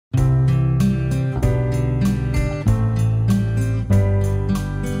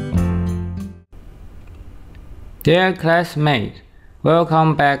Dear classmates,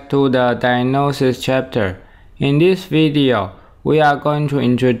 welcome back to the Diagnosis chapter. In this video, we are going to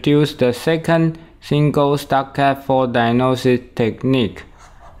introduce the second single stopgap fault diagnosis technique,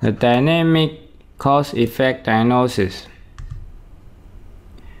 the dynamic cause-effect diagnosis.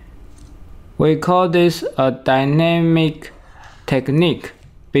 We call this a dynamic technique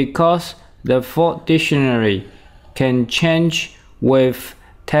because the fault dictionary can change with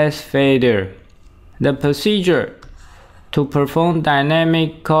test failure. The procedure to perform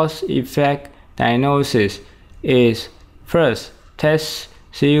dynamic cause-effect diagnosis is first test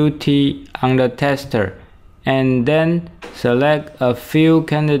CUT on the tester and then select a few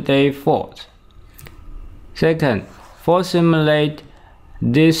candidate faults. Second, fault simulate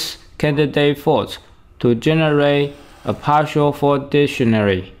these candidate faults to generate a partial fault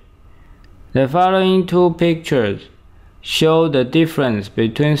dictionary. The following two pictures show the difference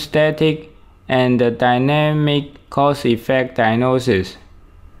between static and the dynamic cause-effect diagnosis.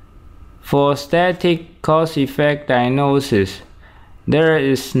 For static cause-effect diagnosis, there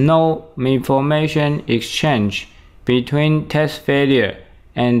is no information exchange between test failure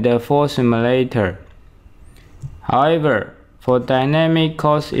and the fault simulator. However, for dynamic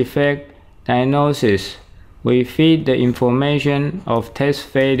cause-effect diagnosis, we feed the information of test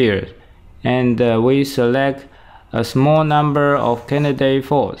failures and we select a small number of candidate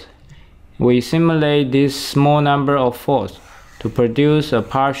faults. We simulate this small number of faults to produce a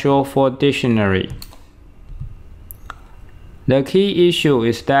partial fault dictionary. The key issue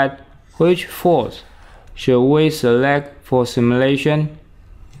is that which faults should we select for simulation?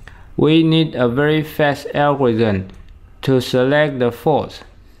 We need a very fast algorithm to select the faults.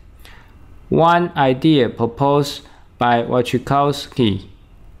 One idea proposed by Wachikowski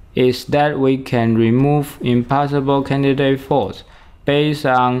is that we can remove impossible candidate faults based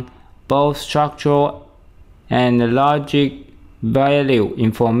on both structural and logic value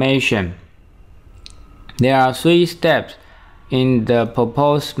information. There are three steps in the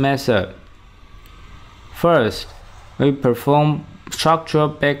proposed method. First, we perform structural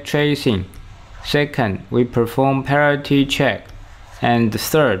backtracing. Second, we perform parity check. And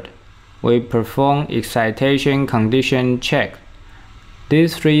third, we perform excitation condition check.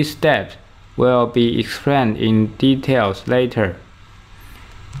 These three steps will be explained in details later.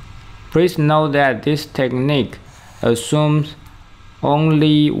 Please note that this technique assumes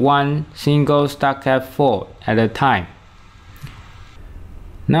only one single stopgap fault at a time.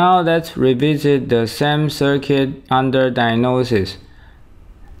 Now let's revisit the same circuit under diagnosis.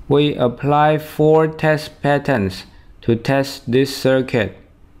 We apply 4 test patterns to test this circuit.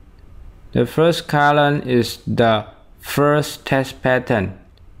 The first column is the first test pattern,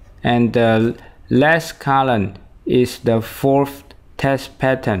 and the last column is the 4th test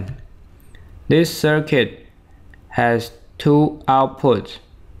pattern. This circuit has 2 outputs.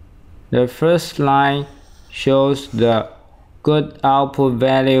 The first line shows the good output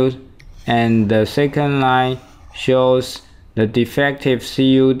values and the second line shows the defective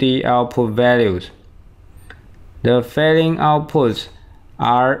CUD output values. The failing outputs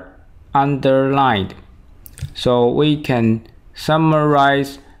are underlined, so we can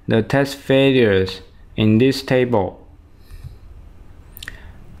summarize the test failures in this table.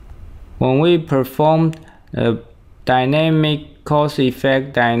 When we perform a dynamic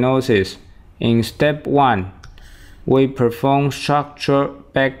cause-effect diagnosis in step 1, we perform structural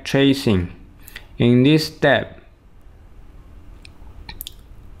backtracing. In this step,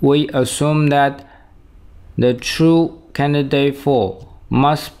 we assume that the true candidate fault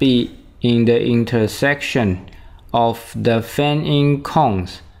must be in the intersection of the fan-in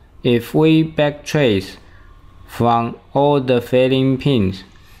cones if we backtrace from all the failing pins.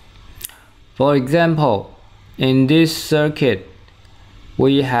 For example, in this circuit,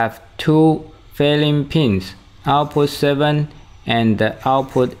 we have 2 failing pins, output 7 and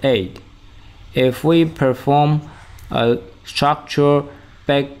output 8. If we perform a structural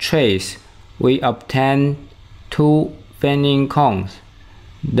backtrace, we obtain 2 fan-in cones.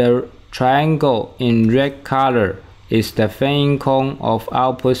 The triangle in red color is the fan-in cone of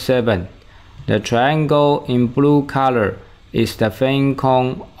output 7. The triangle in blue color is the fan-in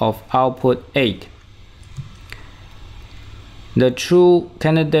cone of output 8. The true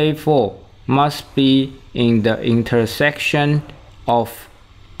candidate fault must be in the intersection of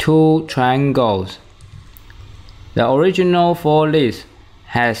 2 triangles. The original fault list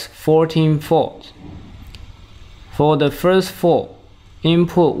has 14 faults. For the first fault,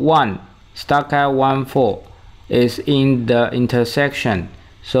 input 1, stopgap 1 fault, is in the intersection,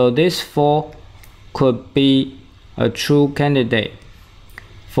 so this fault could be a true candidate.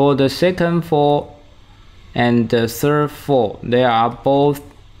 For the second fault, and the third fault, they are both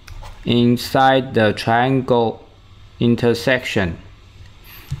inside the triangle intersection.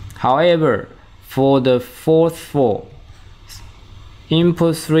 However, for the fourth fault,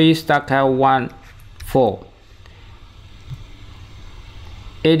 input 3 stuck at 1 fault,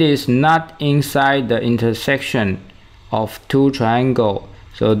 it is not inside the intersection of two triangles,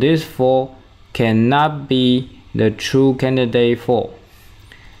 so this fault cannot be the true candidate fault.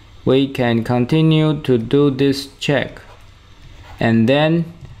 We can continue to do this check, and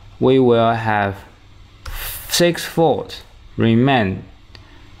then we will have 6 faults remain.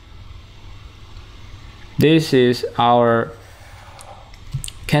 This is our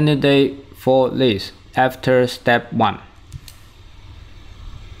candidate fault list after step 1.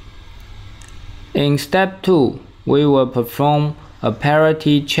 In step 2, we will perform a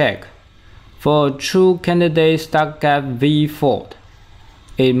parity check. For a true candidate stopgap V fault,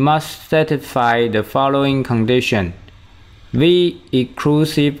 it must satisfy the following condition: V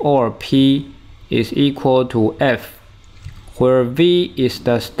inclusive or P is equal to F, where V is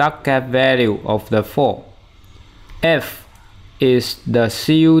the stopgap value of the fault, F is the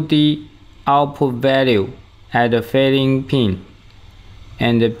CUD output value at the failing pin,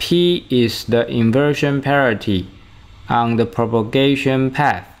 and P is the inversion parity on the propagation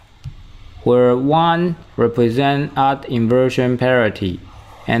path, where 1 represents odd inversion parity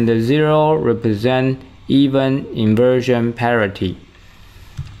and 0 represents even inversion parity.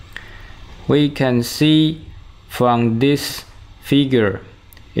 We can see from this figure,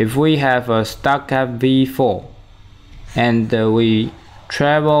 if we have a stopgap V4 and we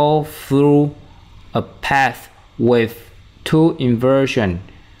travel through a path with 2 inversion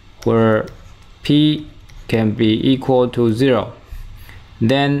where P can be equal to 0,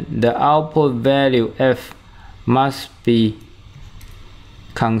 then the output value F must be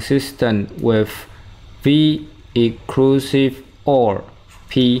consistent with V inclusive or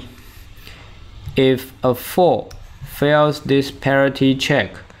P. If a fault fails this parity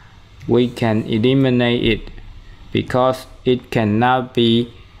check, we can eliminate it because it cannot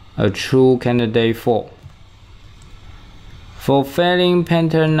be a true candidate fault. For failing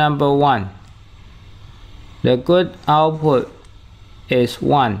pattern number 1, the good output is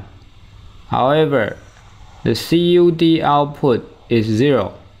 1. However, the CUD output is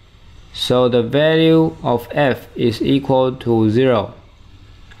 0, so the value of F is equal to 0.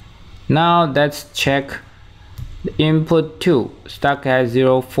 Now let's check the input 2 stuck at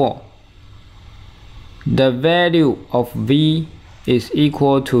 0,4. The value of V is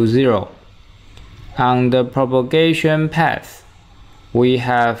equal to 0. On the propagation path, we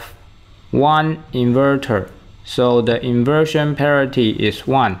have 1 inverter, so the inversion parity is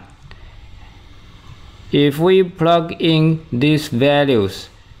 1. If we plug in these values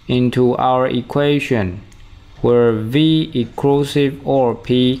into our equation, where V inclusive or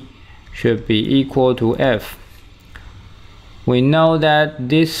P should be equal to F, we know that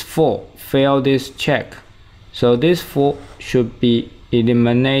this fault failed this check, so this fault should be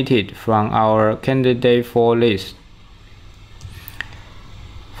eliminated from our candidate fault list.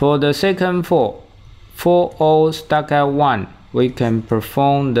 For the second fault, 4O stuck at 1, we can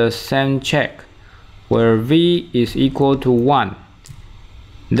perform the same check, where V is equal to 1.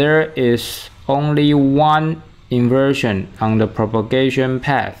 There is only 1 inversion on the propagation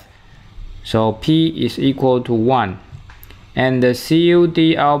path, so P is equal to 1, and the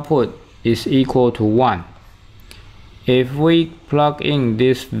CUD output is equal to 1. If we plug in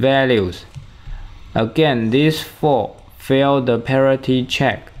these values, again this fault failed the parity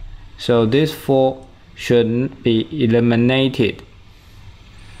check, so this fault should be eliminated.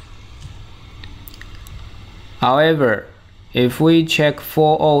 However, if we check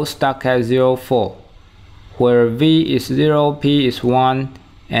 4O stuck at 0,4, where V is 0, P is 1,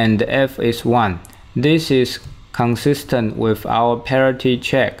 and F is 1, this is consistent with our parity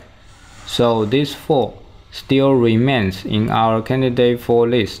check, so this fault still remains in our candidate fault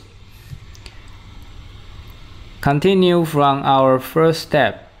list. Continue from our first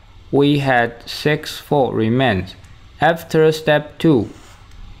step, we had 6 faults remains. After step 2,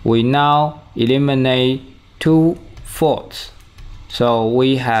 we now eliminate 2 faults, so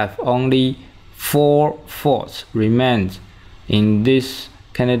we have only 4 faults remains in this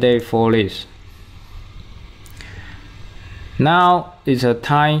candidate fault list. Now is a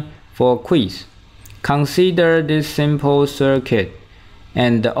time for a quiz. Consider this simple circuit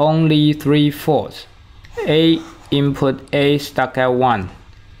and only 3 faults. A input A stuck at 1,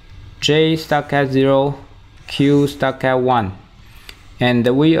 J stuck at 0, Q stuck at 1, and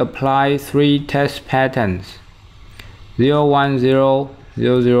we apply 3 test patterns: 0, 1, 0,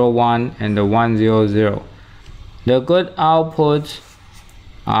 0, 0, 1, and 1, 0, 0. The good outputs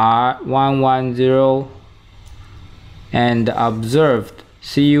are 110 and the observed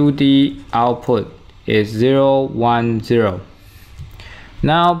CUD output is 010.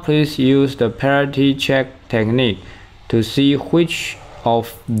 Now please use the parity check technique to see which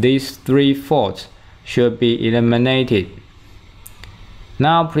of these three faults should be eliminated.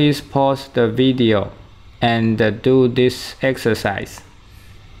 Now please pause the video and do this exercise.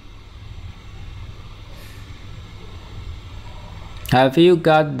 Have you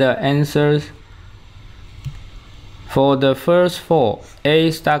got the answers? For the first fault,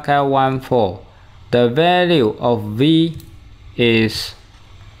 A stuck at 1 fault, the value of V is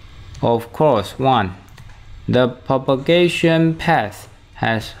of course 1. The propagation path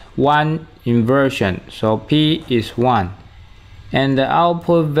has 1 inversion, so P is 1. And the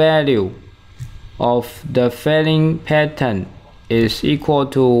output value of the failing pattern is equal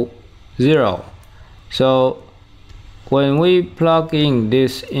to 0. So when we plug in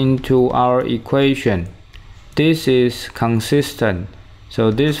this into our equation, this is consistent,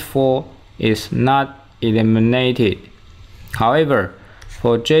 so this fault is not eliminated. However,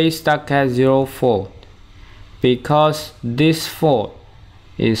 for J stuck at 0 fault, because this fault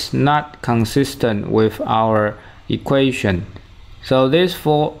is not consistent with our equation, so this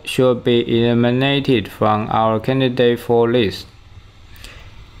fault should be eliminated from our candidate fault list.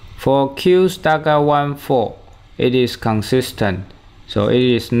 For Q stuck at 1 fault, it is consistent, so it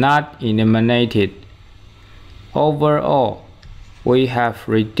is not eliminated. Overall, we have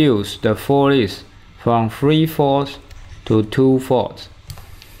reduced the fault list from 3 faults to 2 faults.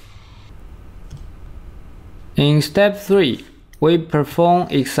 In step 3, we perform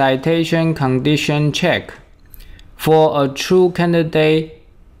excitation condition check. For a true candidate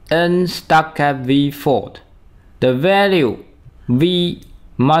N stuck at V fault, the value V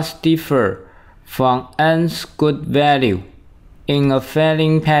must differ from N's good value in a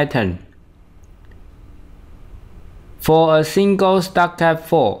failing pattern. For a single stuck at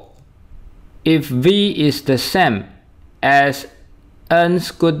fault, if V is the same as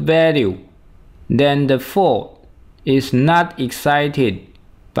N's good value, then the fault is not excited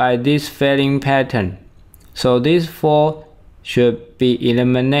by this failing pattern, so this fault should be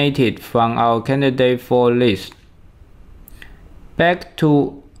eliminated from our candidate fault list. Back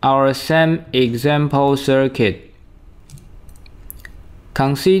to our same example circuit.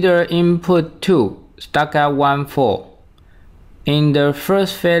 Consider input 2 stuck at 1 fault. In the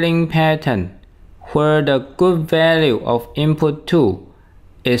first failing pattern, where the good value of input 2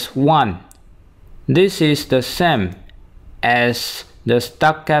 is 1, this is the same as the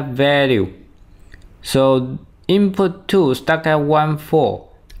stuck at value. So input 2 stuck at 1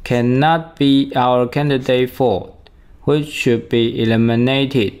 fault cannot be our candidate fault, which should be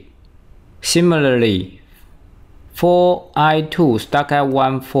eliminated. Similarly, 4I2 stuck at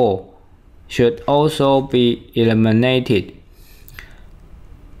 1 fault should also be eliminated.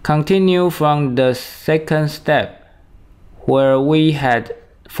 Continue from the second step, where we had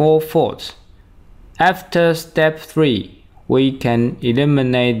 4 faults. After step 3, we can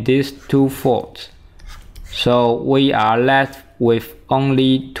eliminate these 2 faults. So we are left with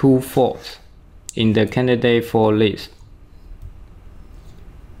only 2 faults in the candidate fault list.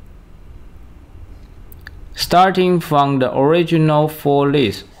 Starting from the original fault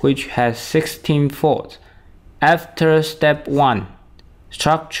list, which has 16 faults, after step 1,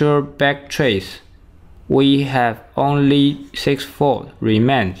 structure backtrace, we have only 6 faults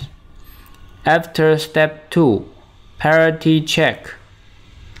remains. After step 2, parity check,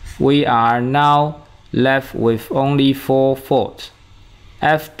 we are now left with only 4 faults.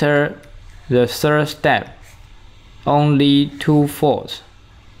 After the third step, only 2 faults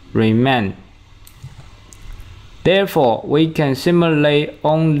remain. Therefore, we can simulate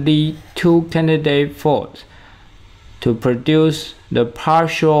only 2 candidate faults to produce the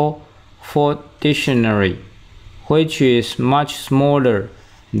partial fault dictionary, which is much smaller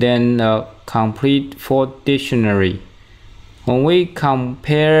than a complete fault dictionary. When we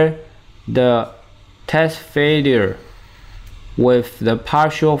compare the test failure with the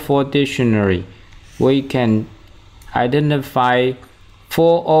partial fault dictionary, we can identify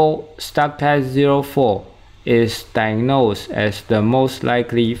 40 stuck at 0 fault is diagnosed as the most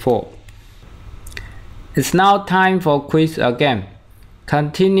likely fault. It's now time for quiz again.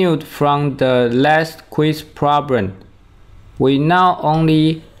 Continued from the last quiz problem, we now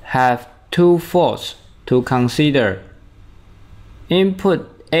only have 2 faults to consider. Input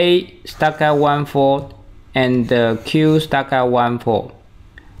A stuck at 1 fault and the Q stuck at 1 fault.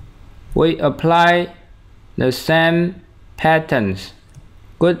 We apply the same patterns.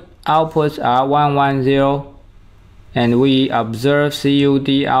 Good outputs are 110 and we observe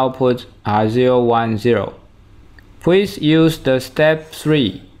CUD outputs are 0, 1, 0. Please use the step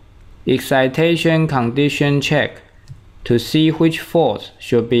 3 excitation condition check to see which faults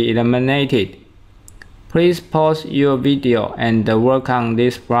should be eliminated. Please pause your video and work on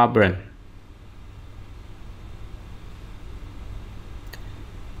this problem.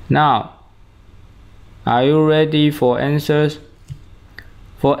 Now, are you ready for answers?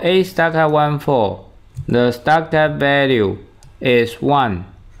 For A STARCAD 1.4, the STARCAD value is 1,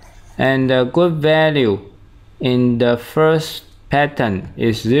 and the good value in the first pattern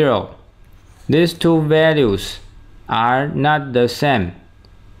is 0. These two values are not the same,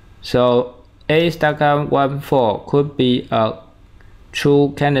 so A STARCAD 1.4 could be a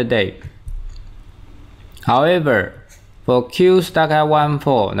true candidate. However, for Q STARCAD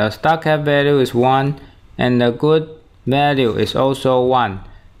 1.4, the STARCAD value is 1 and the good value is also 1.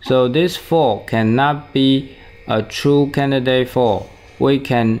 So this fault cannot be a true candidate fault. We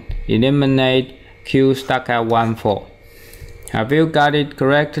can eliminate Q STARCAD 1.4. Have you got it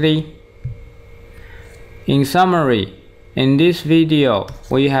correctly? In summary, in this video,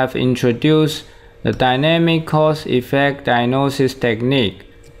 we have introduced the dynamic cause effect diagnosis technique.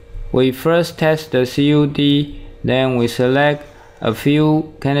 We first test the CUD, then we select a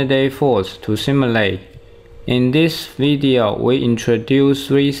few candidate faults to simulate. In this video, we introduce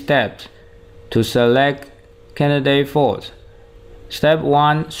 3 steps to select candidate faults. Step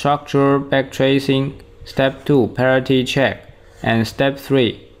 1, structural backtracing. Step 2, parity check. And step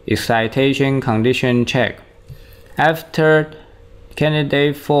 3, excitation condition check. After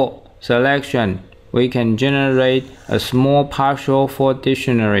candidate fault selection, we can generate a small partial fault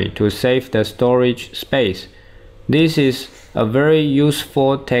dictionary to save the storage space. This is a very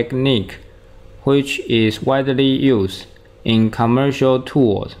useful technique which is widely used in commercial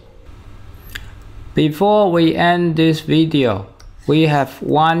tools. Before we end this video, we have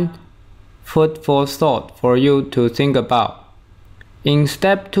one food for thought for you to think about. In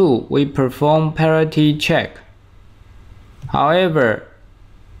step 2, we perform parity check. However,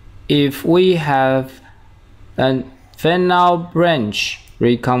 if we have a fan-out branch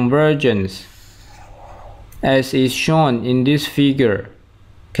reconvergence, as is shown in this figure,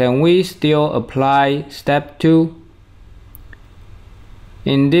 can we still apply step 2?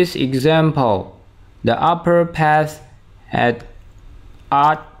 In this example, the upper path had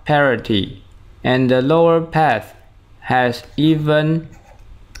odd parity and the lower path has even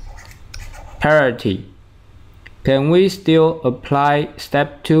parity. Can we still apply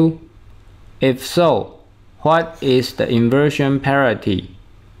step 2? If so, what is the inversion parity?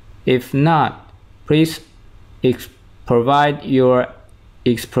 If not, please provide your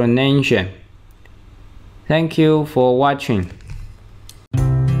explanation. Thank you for watching.